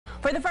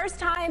For the first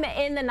time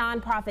in the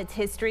nonprofit's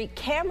history,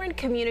 Cameron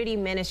Community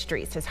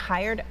Ministries has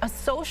hired a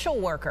social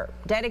worker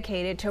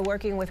dedicated to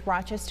working with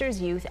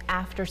Rochester's youth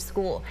after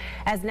school.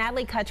 As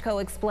Natalie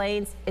Kutchko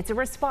explains, it's a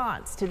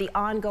response to the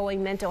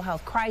ongoing mental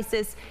health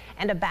crisis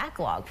and a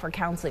backlog for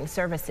counseling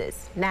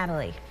services.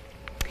 Natalie.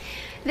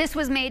 This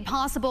was made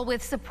possible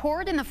with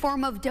support in the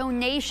form of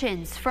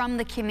donations from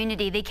the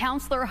community. The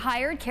counselor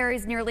hired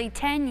carries nearly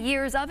 10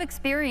 years of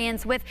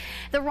experience with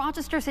the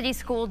Rochester City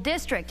School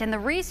District, and the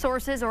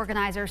resources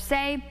organizers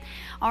say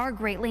are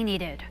greatly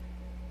needed.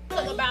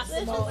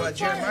 But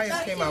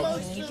Jeremiah came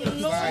out.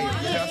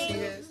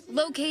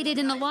 Located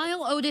in the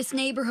Lyle Otis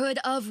neighborhood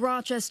of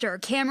Rochester,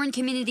 Cameron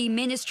Community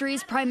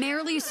Ministries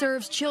primarily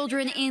serves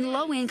children in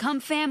low-income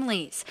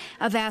families,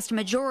 a vast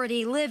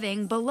majority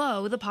living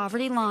below the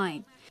poverty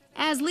line.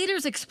 As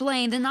leaders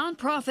explain, the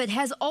nonprofit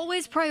has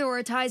always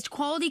prioritized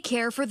quality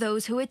care for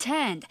those who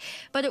attend,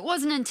 but it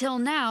wasn't until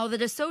now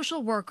that a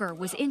social worker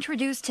was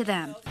introduced to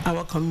them.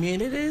 Our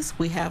communities,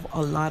 we have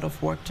a lot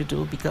of work to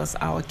do because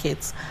our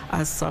kids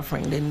are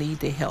suffering. They need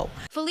the help.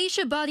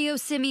 Felicia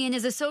Badio-Simeon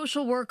is a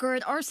social worker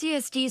at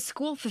RCSD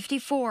School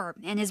 54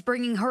 and is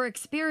bringing her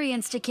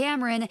experience to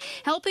Cameron,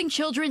 helping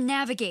children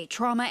navigate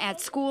trauma at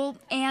school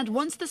and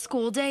once the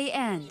school day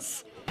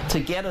ends. To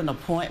get an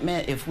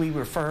appointment, if we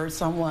referred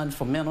someone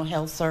for mental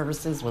health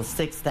services, was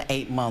 6 to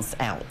 8 months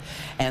out.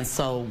 And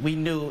so we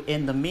knew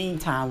in the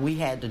meantime we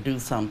had to do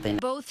something.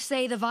 Both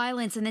say the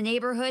violence in the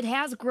neighborhood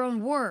has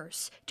grown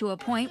worse to a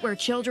point where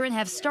children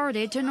have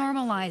started to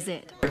normalize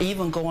it.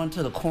 Even going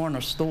to the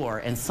corner store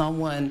and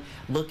someone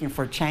looking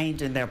for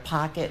change in their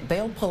pocket,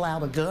 they'll pull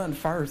out a gun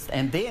first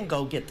and then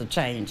go get the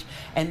change.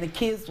 And the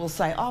kids will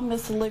say, "Oh,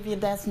 Miss Olivia,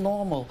 that's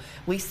normal."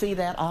 We see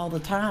that all the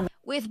time.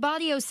 With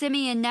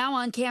Badio-Simeon now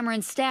on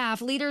Cameron's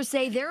staff, leaders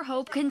say their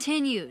hope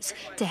continues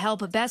to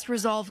help best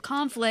resolve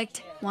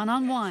conflict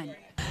one-on-one.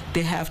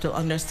 They have to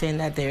understand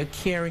that they're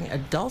carrying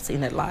adults in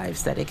their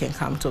lives that they can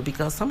come to,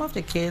 because some of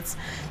the kids,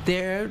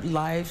 their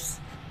lives,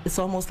 it's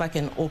almost like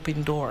an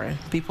open door,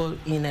 people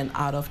in and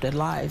out of their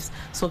lives.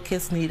 So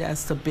kids need that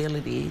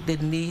stability. They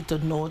need to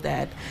know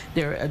that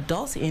there are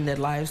adults in their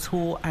lives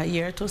who are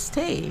here to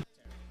stay.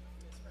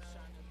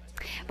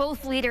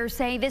 Both leaders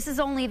say this is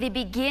only the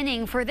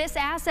beginning for this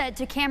asset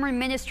to Cameron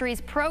Ministries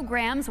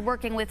programs,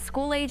 working with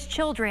school-age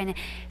children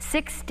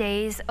 6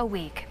 days a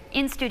week.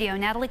 In studio,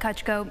 Natalie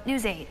Kutchko,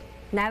 News 8.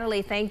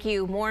 Natalie, thank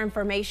you. More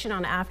information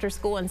on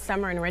after-school and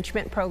summer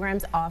enrichment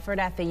programs offered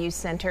at the Youth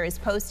Center is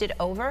posted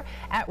over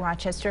at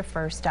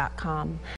rochesterfirst.com.